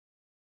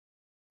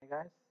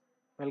guys,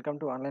 welcome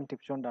to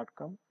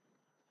onlinetipzone.com.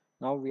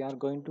 Now we are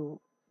going to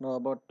know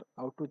about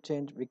how to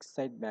change Wix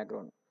site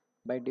background.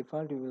 By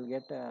default, you will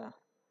get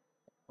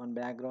one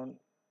background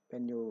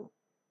when you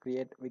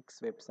create Wix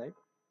website.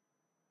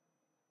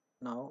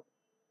 Now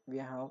we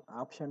have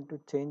option to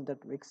change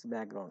that Wix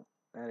background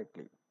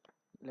directly.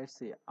 Let's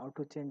see how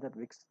to change that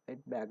Wix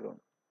site background.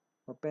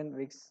 Open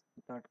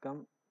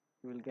wix.com.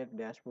 You will get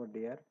dashboard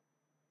here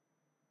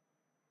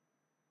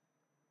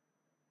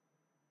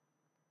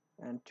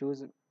and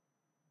choose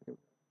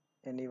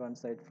any one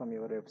site from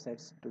your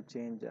websites to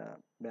change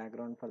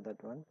background for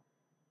that one.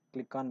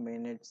 Click on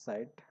manage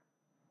site.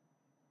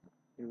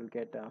 You will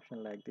get an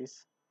option like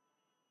this.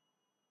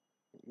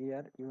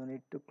 Here you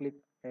need to click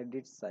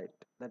edit site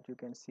that you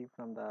can see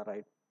from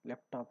the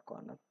left top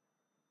corner.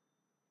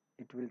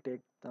 It will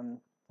take some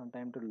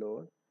time to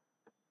load.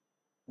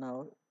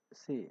 Now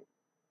see,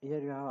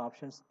 here you have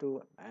options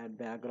to add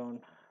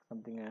background,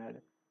 something add,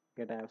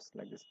 get apps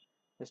like this.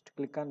 Just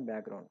click on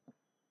background.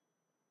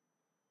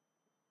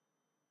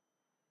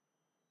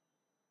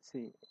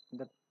 See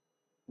that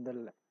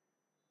the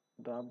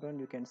drop down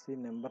you can see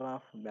number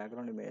of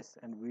background images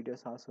and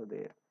videos also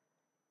there.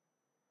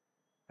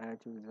 I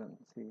choose one.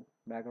 See,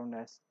 background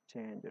has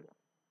changed.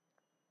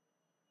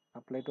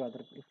 Apply to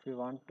other. If you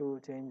want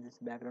to change this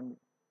background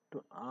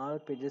to all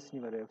pages in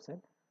your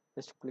website,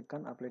 just click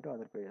on apply to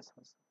other pages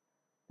also.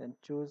 Then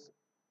choose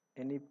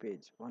any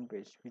page, one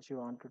page which you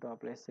want to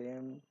apply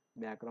same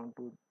background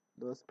to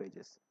those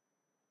pages.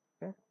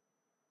 Okay,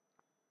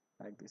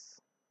 like this.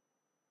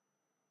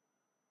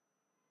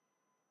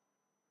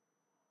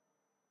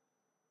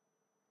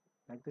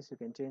 Like this, you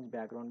can change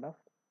background of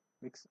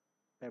Wix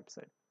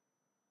website.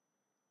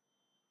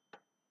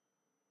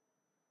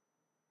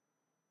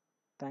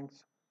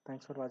 Thanks,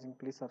 thanks for watching.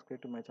 Please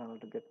subscribe to my channel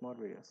to get more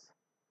videos.